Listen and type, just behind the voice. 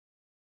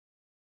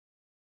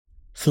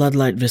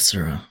Floodlight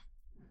Viscera,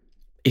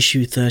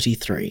 Issue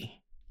 33.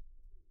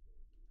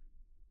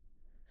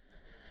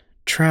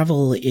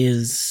 Travel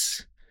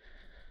is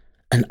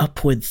an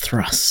upward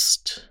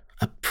thrust,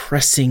 a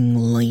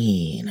pressing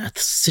lean, a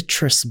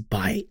citrus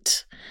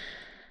bite,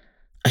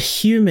 a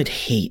humid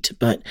heat,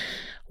 but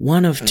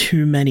one of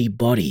too many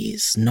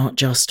bodies, not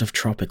just of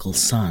tropical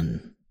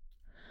sun.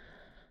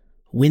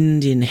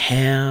 Wind in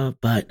hair,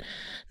 but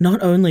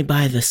not only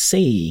by the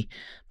sea,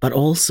 but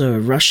also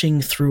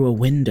rushing through a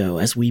window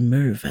as we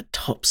move at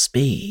top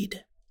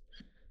speed.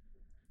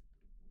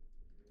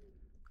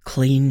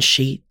 Clean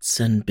sheets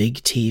and big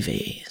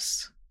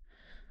TVs,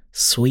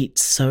 sweet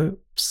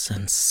soaps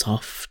and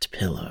soft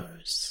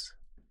pillows.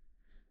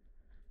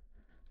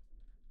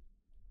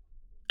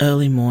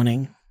 Early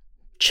morning,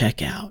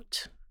 check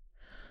out.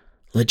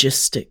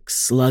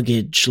 Logistics,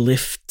 luggage,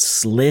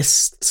 lifts,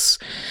 lists.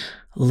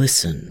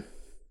 Listen.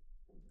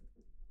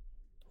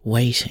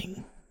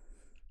 Waiting.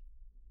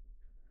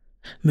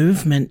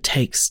 Movement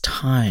takes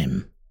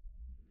time.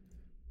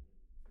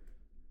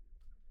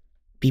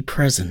 Be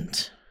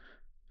present.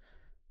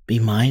 Be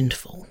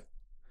mindful.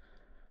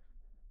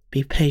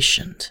 Be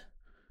patient.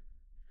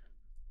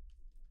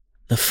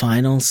 The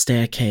final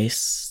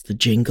staircase, the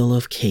jingle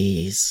of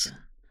keys,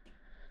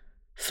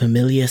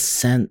 familiar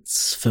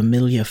scents,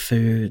 familiar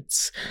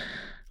foods,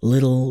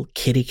 little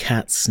kitty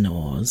cat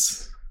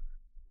snores.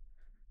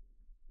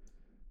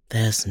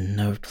 There's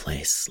no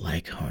place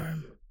like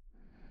home.